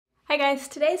Hi guys,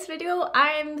 today's video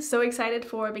I'm so excited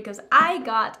for because I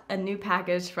got a new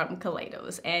package from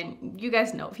Kaleidos, and you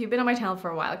guys know, if you've been on my channel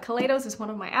for a while, Kaleidos is one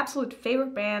of my absolute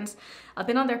favorite brands. I've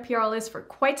been on their PR list for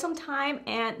quite some time,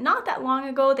 and not that long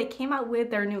ago they came out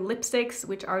with their new lipsticks,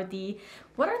 which are the,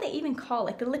 what are they even called?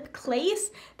 Like the lip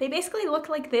clays? They basically look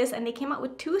like this, and they came out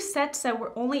with two sets that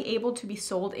were only able to be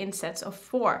sold in sets of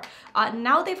 4.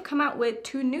 Now they've come out with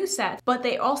 2 new sets, but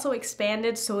they also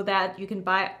expanded so that you can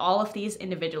buy all of these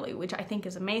individually, which I think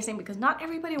is amazing because not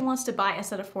everybody wants to buy a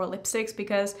set of 4 lipsticks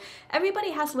because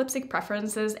everybody has lipstick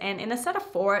preferences, and in a set of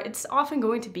 4 it's often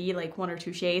going to be like 1 or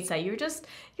 2 shades that you're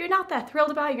not that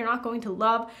thrilled about, you're not going to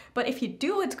love. But if you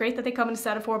do, it's great that they come in a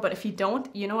set of 4, but if you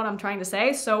don't, you know what I'm trying to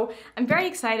say. So I'm very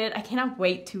excited. I cannot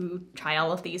wait to try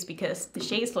all of these because the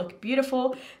shades look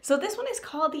beautiful. So this one is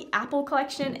called the Apple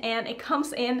collection, and it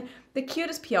comes in the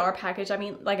cutest PR package. I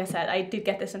mean, like I said, I did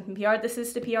get this in PR. This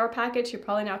is the PR package. You're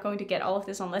probably not going to get all of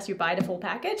this unless you buy the full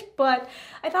package, but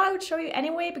I thought I would show you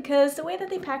anyway because the way that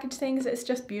they package things is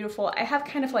just beautiful. I have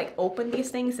kind of like opened these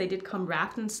things. They did come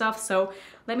wrapped and stuff, so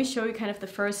let me show you kind of the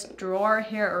first drawer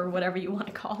here, or whatever you want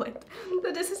to call it.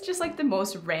 So this is just like the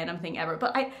most random thing ever,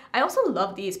 but I also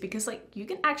love these because like you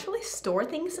can actually store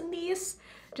things in these.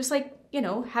 Just like, you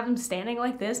know, have them standing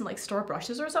like this and like store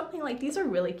brushes or something. Like, these are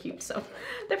really cute. So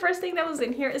the first thing that was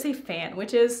in here is a fan,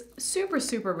 which is super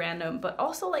random, but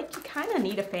also like you kind of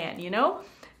need a fan, you know?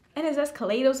 And it says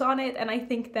Kaleidos on it, and I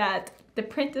think that the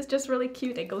print is just really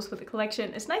cute. It goes with the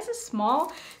collection. It's nice and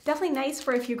small. Definitely nice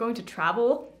for if you're going to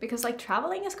travel, because like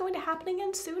traveling is going to happen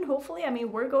again soon, hopefully. I mean,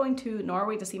 we're going to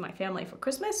Norway to see my family for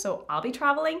Christmas, so I'll be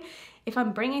traveling. If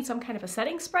I'm bringing some kind of a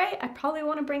setting spray, I probably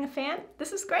want to bring a fan.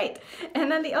 This is great. And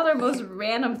then the other most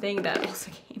random thing that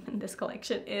also came in this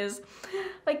collection is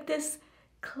like this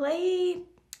clay,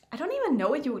 I don't even know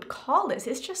what you would call this.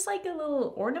 It's just like a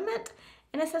little ornament.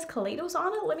 And it says Kaleidos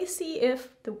on it. Let me see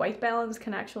if the white balance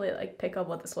can actually like pick up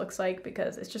what this looks like,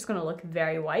 because it's just gonna look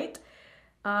very white.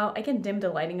 I can dim the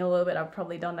lighting a little bit. I've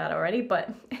probably done that already, but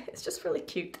it's just really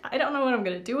cute. I don't know what I'm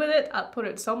gonna do with it. I'll put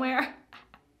it somewhere.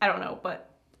 I don't know,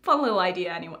 but fun little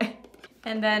idea anyway.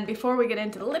 And then before we get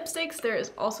into the lipsticks, there is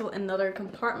also another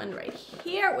compartment right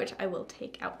here, which I will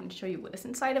take out and show you what is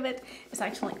inside of it. It's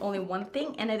actually only one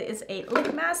thing, and it is a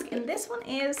lip mask. And this one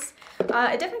is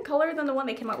a different color than the one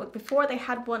they came out with before. They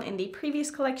had one in the previous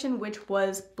collection, which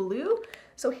was blue.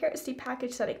 So here is the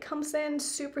package that it comes in.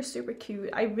 Super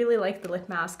cute. I really like the lip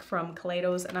mask from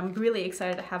Kaleidos, and I'm really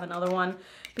excited to have another one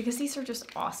because these are just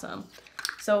awesome.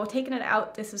 So taking it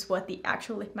out, this is what the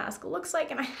actual lip mask looks like,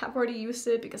 and I have already used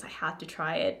it because I had to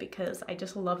try it because I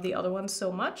just love the other one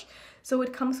so much. So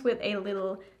it comes with a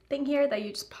little thing here that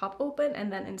you just pop open,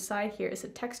 and then inside here is a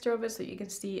texture of it, so you can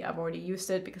see I've already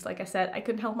used it because, like I said, I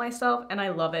couldn't help myself and I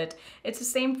love it. It's the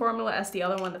same formula as the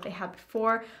other one that they had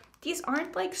before. These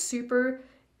aren't like super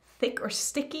thick or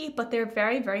sticky, but they're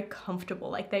very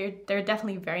comfortable. Like they're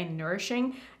definitely very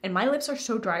nourishing, and my lips are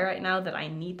so dry right now that I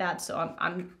need that, so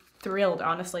I'm thrilled,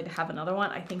 honestly, to have another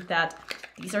one. I think that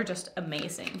these are just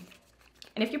amazing.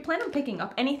 And if you plan on picking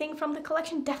up anything from the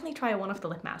collection, definitely try one of the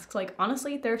lip masks. Like,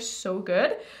 honestly, they're so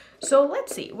good. So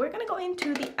let's see. We're gonna go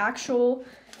into the actual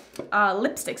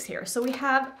lipsticks here. So we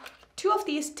have 2 of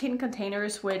these tin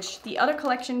containers, which the other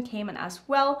collection came in as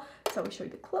well. So I'll show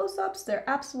you the close-ups. They're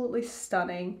absolutely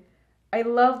stunning. I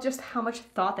love just how much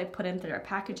thought they put into their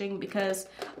packaging, because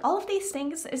all of these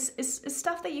things is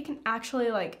stuff that you can actually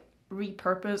like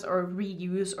repurpose or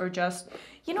reuse, or just,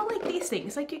 you know, like these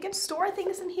things, like you can store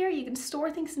things in here, you can store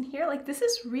things in here. Like, this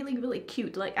is really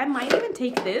cute. Like, I might even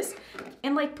take this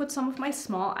and like put some of my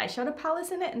small eyeshadow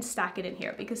palettes in it and stack it in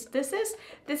here, because this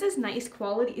is nice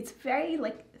quality. It's very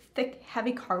like thick,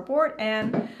 heavy cardboard,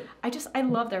 and I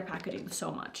love their packaging so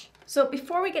much. So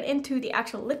before we get into the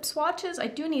actual lip swatches, I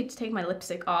do need to take my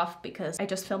lipstick off because I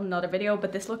just filmed another video,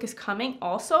 but this look is coming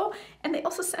also. And they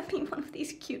also sent me one of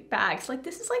these cute bags. Like,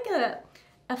 this is like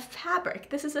a fabric.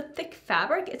 This is a thick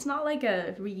fabric. It's not like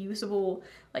a reusable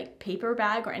like paper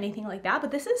bag or anything like that,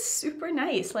 but this is super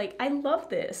nice. Like, I love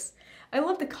this. I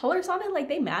love the colors on it. Like,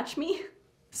 they match me.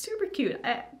 Super cute.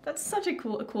 That's such a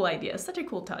cool idea, such a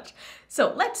cool touch.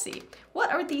 So let's see,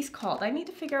 what are these called? I need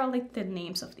to figure out like the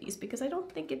names of these because I don't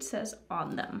think it says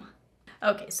on them.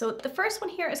 Okay, so the first one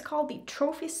here is called the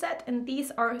trophy set, and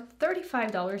these are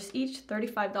 $35 each.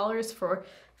 $35 for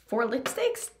 4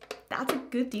 lipsticks. That's a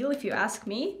good deal if you ask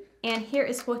me. And here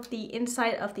is what the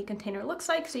inside of the container looks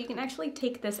like. So you can actually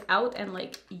take this out and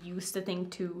like use the thing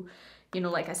to, you know,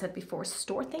 like I said before,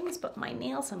 store things, but my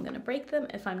nails, I'm gonna break them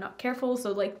if I'm not careful.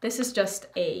 So like this is just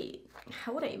a,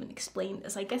 how would I even explain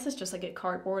this? I guess it's just like a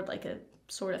cardboard, like a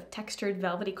sort of textured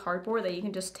velvety cardboard that you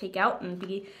can just take out and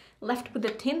be left with the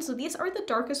tin. So these are the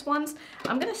darkest ones.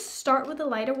 I'm gonna start with the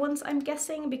lighter ones, I'm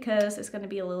guessing, because it's gonna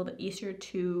be a little bit easier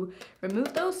to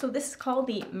remove those. So this is called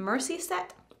the Mercy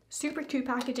set. Super cute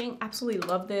packaging, absolutely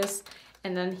love this.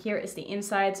 And then here is the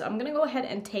inside. So I'm gonna go ahead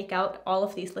and take out all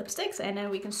of these lipsticks and then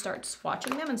we can start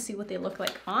swatching them and see what they look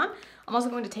like on. I'm also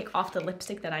going to take off the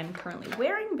lipstick that I'm currently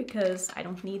wearing because I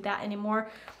don't need that anymore.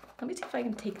 Let me see if I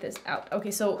can take this out.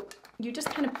 Okay, so you just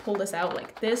kind of pull this out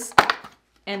like this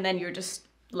and then you're just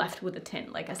left with a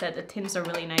tin. Like I said, the tins are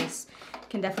really nice.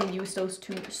 Can definitely use those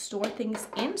to store things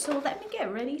in. So let me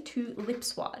get ready to lip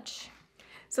swatch.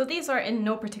 So these are in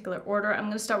no particular order. I'm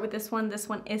gonna start with this one. This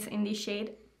one is in the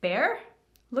shade Bear.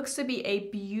 Looks to be a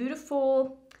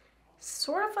beautiful,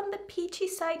 sort of on the peachy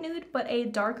side nude, but a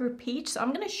darker peach. So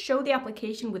I'm gonna show the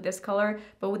application with this color,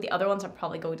 but with the other ones I'm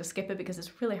probably going to skip it because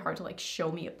it's really hard to like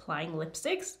show me applying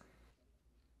lipsticks.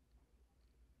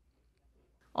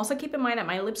 Also keep in mind that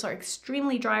my lips are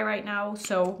extremely dry right now,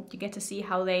 so you get to see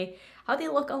how they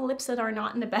look on lips that are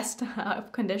not in the best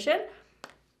of condition.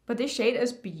 But this shade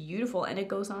is beautiful and it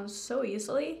goes on so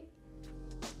easily.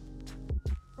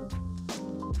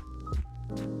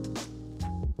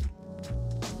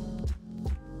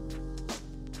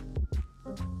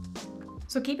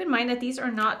 So keep in mind that these are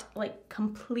not like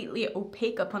completely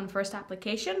opaque upon first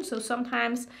application. So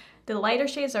sometimes the lighter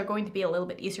shades are going to be a little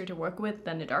bit easier to work with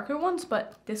than the darker ones,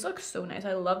 but this looks so nice.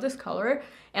 I love this color.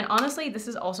 And honestly, this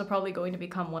is also probably going to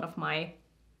become one of my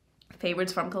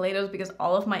favorites from Kaleidos because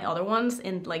all of my other ones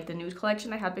in like the nude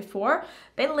collection I had before,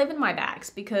 they live in my bags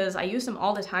because I use them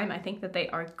all the time. I think that they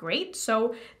are great.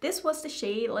 So this was the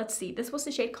shade, let's see, this was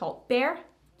the shade called Bear.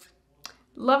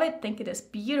 Love it, think it is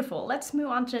beautiful. Let's move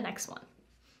on to the next one.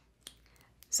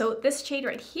 So this shade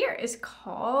right here is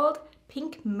called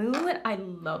Pink Moon. I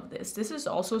love this. This is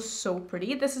also so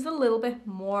pretty. This is a little bit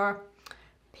more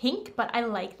pink, but I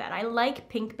like that. I like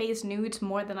pink based nudes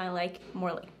more than I like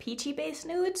more like peachy based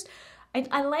nudes.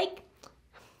 I like,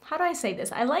 how do I say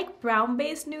this? I like brown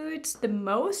based nudes the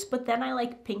most, but then I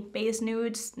like pink based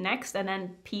nudes next, and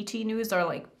then peachy nudes are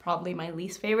like probably my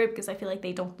least favorite because I feel like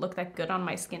they don't look that good on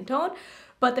my skin tone.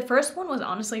 But the first one was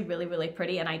honestly really, really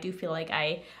pretty, and I do feel like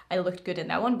I looked good in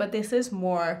that one, but this is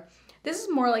more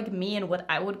like me and what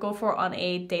I would go for on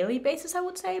a daily basis, I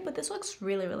would say, but this looks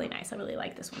really, really nice. I really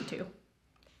like this one too.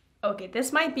 Okay,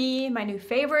 this might be my new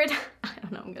favorite. I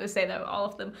don't know, I'm gonna say that all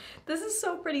of them. This is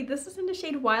so pretty. This is in the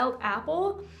shade Wild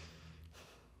Apple.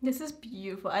 This is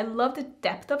beautiful. I love the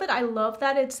depth of it. I love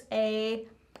that it's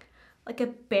like a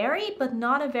berry, but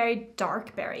not a very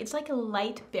dark berry. It's like a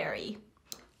light berry.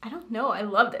 I don't know, I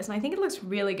love this, and I think it looks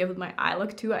really good with my eye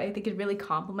look too. I think it really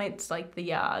complements like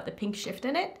the pink shift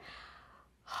in it.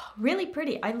 Really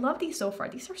pretty. I love these so far.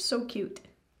 These are so cute.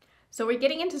 So we're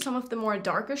getting into some of the more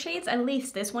darker shades. At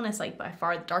least this one is like by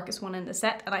far the darkest one in the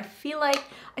set, and I feel like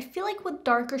with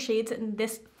darker shades in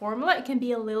this formula, it can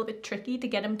be a little bit tricky to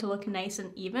get them to look nice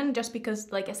and even, just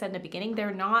because, like I said in the beginning,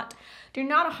 they're not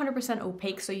 100%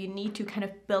 opaque, so you need to kind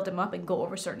of build them up and go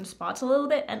over certain spots a little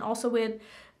bit. And also with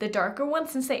the darker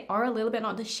ones, since they are a little bit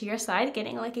on the sheer side,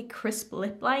 getting like a crisp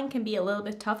lip line can be a little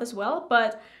bit tough as well,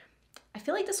 but I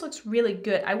feel like this looks really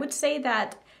good. I would say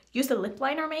that use a lip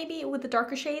liner maybe with the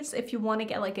darker shades if you want to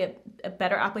get like a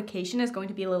better application. Is going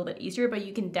to be a little bit easier, but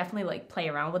you can definitely like play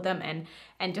around with them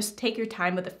and just take your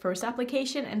time with the first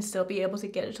application and still be able to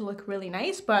get it to look really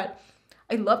nice. But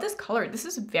I love this color. This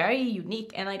is very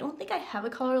unique, and I don't think I have a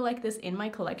color like this in my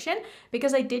collection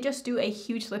because I did just do a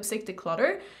huge lipstick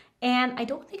declutter, and I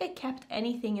don't think I kept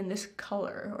anything in this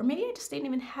color, or maybe I just didn't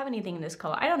even have anything in this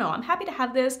color. I don't know. I'm happy to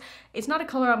have this. It's not a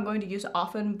color I'm going to use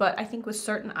often, but I think with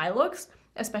certain eye looks,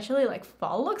 especially like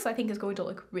fall looks, I think is going to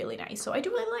look really nice. So I do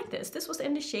really like this. This was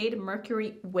in the shade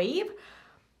Mercury Wave.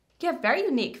 Yeah, very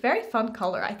unique, very fun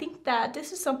color. I think that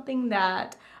this is something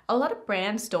that a lot of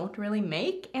brands don't really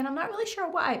make, and I'm not really sure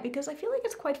why, because I feel like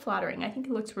it's quite flattering. I think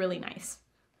it looks really nice.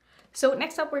 So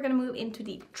next up, we're gonna move into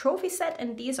the trophy set,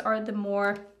 and these are the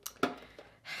more,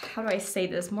 how do I say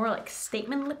this, more like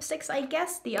statement lipsticks, I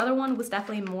guess. The other one was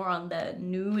definitely more on the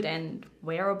nude and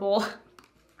wearable.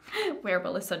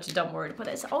 Wearable is such a dumb word, but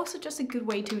it's also just a good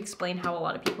way to explain how a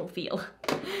lot of people feel.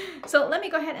 So let me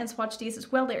go ahead and swatch these as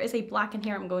well. There is a black in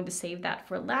here. I'm going to save that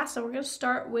for last. So we're going to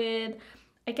start with,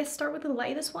 I guess, start with the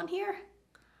lightest one here.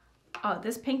 Oh,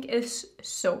 this pink is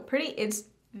so pretty. It's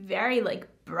very like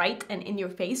bright and in your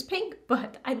face pink,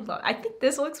 but I think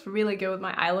this looks really good with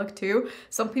my eye look too.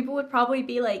 Some people would probably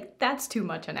be like, that's too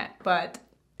much, Annette, but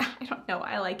I don't know,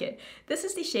 I like it. This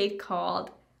is the shade called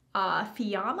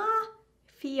Fiamma?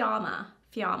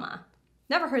 Fiamma.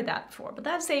 Never heard that before, but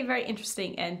that's a very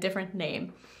interesting and different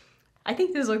name. I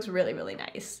think this looks really, really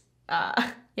nice.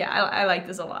 Yeah, I like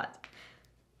this a lot.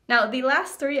 Now, the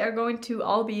last three are going to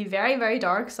all be very, very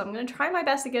dark, so I'm going to try my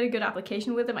best to get a good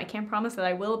application with them. I can't promise that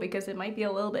I will because it might be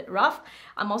a little bit rough.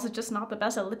 I'm also just not the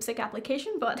best at lipstick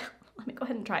application, but let me go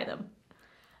ahead and try them.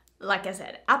 Like I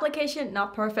said, application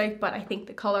not perfect, but I think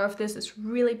the color of this is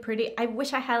really pretty. I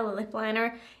wish I had a lip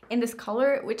liner in this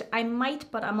color, which I might,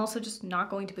 but I'm also just not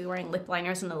going to be wearing lip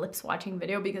liners in a lip swatching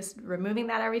video because removing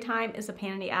that every time is a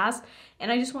pain in the ass.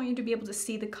 And I just want you to be able to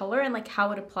see the color and like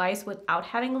how it applies without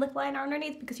having a lip liner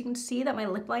underneath, because you can see that my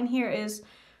lip line here is,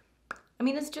 I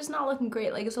mean, it's just not looking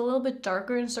great. Like, it's a little bit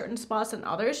darker in certain spots than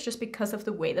others just because of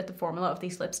the way that the formula of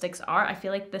these lipsticks are. I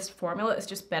feel like this formula is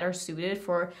just better suited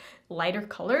for lighter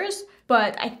colors,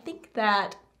 but I think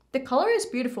that the color is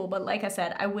beautiful, but like I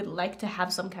said, I would like to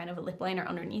have some kind of a lip liner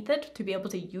underneath it to be able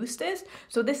to use this.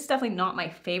 So this is definitely not my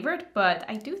favorite, but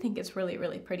I do think it's really,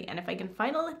 really pretty. And if I can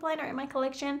find a lip liner in my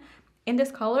collection in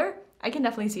this color, I can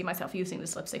definitely see myself using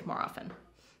this lipstick more often.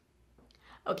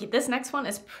 Okay, this next one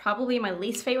is probably my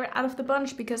least favorite out of the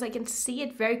bunch because I can see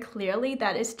it very clearly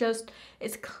that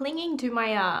it's clinging to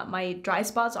my my dry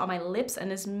spots on my lips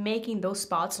and is making those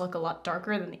spots look a lot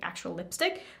darker than the actual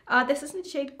lipstick. This is in the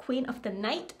shade Queen of the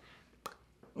Night.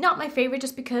 Not my favorite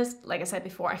just because, like I said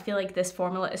before, I feel like this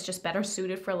formula is just better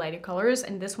suited for lighter colors,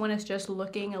 and this one is just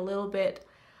looking a little bit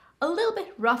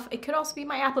rough. It could also be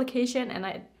my application, and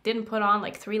I didn't put on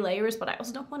like 3 layers, but I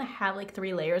also don't want to have like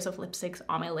 3 layers of lipsticks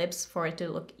on my lips for it to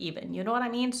look even, you know what I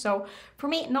mean? So for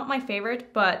me, not my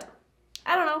favorite, but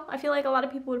I don't know. I feel like a lot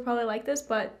of people would probably like this,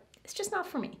 but it's just not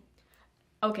for me.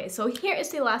 Okay, so here is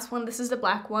the last one. This is the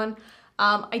black one.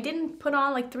 I didn't put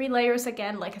on like 3 layers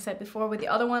again, like I said before with the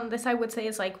other one. This I would say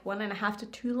is like 1.5 to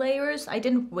 2 layers. I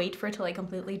didn't wait for it to like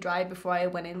completely dry before I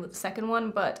went in with the second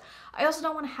one, but I also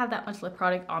don't want to have that much lip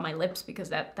product on my lips because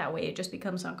that way it just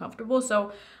becomes uncomfortable.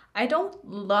 So I don't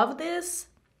love this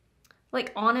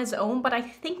like on its own, but I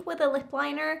think with a lip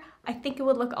liner, I think it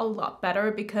would look a lot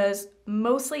better because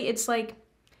mostly it's like,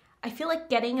 I feel like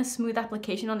getting a smooth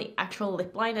application on the actual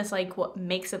lip line is like what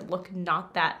makes it look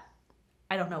not that,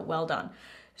 I don't know, well done.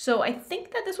 So I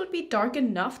think that this would be dark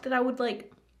enough that I would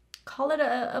like call it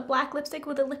a black lipstick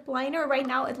with a lip liner. Right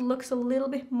now it looks a little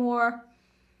bit more,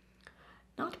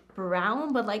 not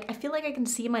brown, but like I feel like I can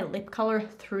see my lip color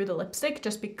through the lipstick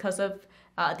just because of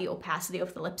the opacity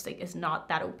of the lipstick is not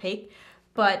that opaque.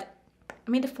 But I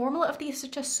mean, the formula of these is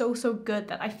just so good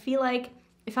that I feel like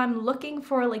if I'm looking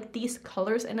for like these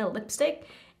colors in a lipstick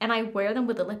and I wear them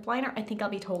with a lip liner, I think I'll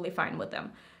be totally fine with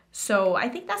them. So I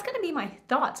think that's gonna be my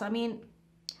thoughts. I mean,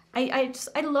 I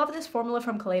love this formula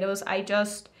from Kaleidos. I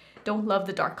just don't love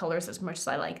the dark colors as much as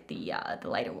I like the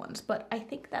lighter ones, but I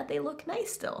think that they look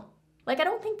nice still. Like, I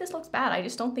don't think this looks bad. I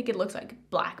just don't think it looks like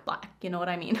black, you know what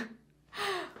I mean?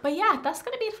 But yeah, that's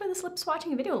gonna be it for this lip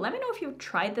swatching video. Let me know if you've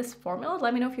tried this formula.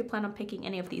 Let me know if you plan on picking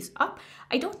any of these up.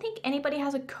 I don't think anybody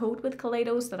has a code with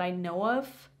Kaleidos that I know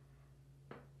of.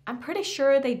 I'm pretty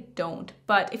sure they don't,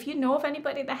 but if you know of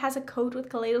anybody that has a code with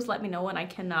Kaleidos, let me know and I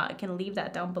can leave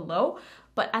that down below.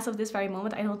 But as of this very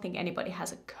moment, I don't think anybody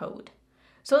has a code.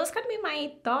 So that's gonna be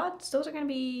my thoughts. Those are gonna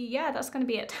be, yeah, that's gonna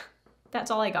be it. That's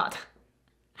all I got.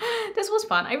 This was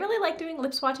fun. I really like doing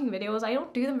lip swatching videos. I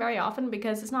don't do them very often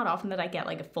because it's not often that I get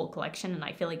like a full collection and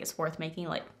I feel like it's worth making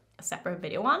like a separate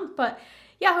video on. But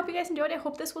yeah, I hope you guys enjoyed it. I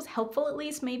hope this was helpful at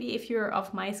least. Maybe if you're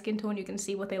of my skin tone, you can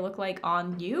see what they look like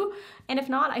on you. And if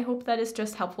not, I hope that it's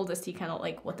just helpful to see kind of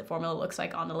like what the formula looks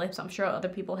like on the lips. I'm sure other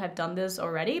people have done this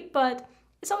already, but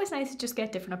it's always nice to just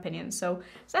get different opinions. So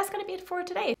that's gonna be it for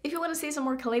today. If you want to see some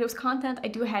more Kaleidos content, I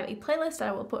do have a playlist that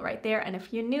I will put right there. And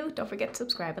if you're new, don't forget to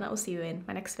subscribe and I will see you in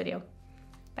my next video.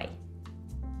 Bye.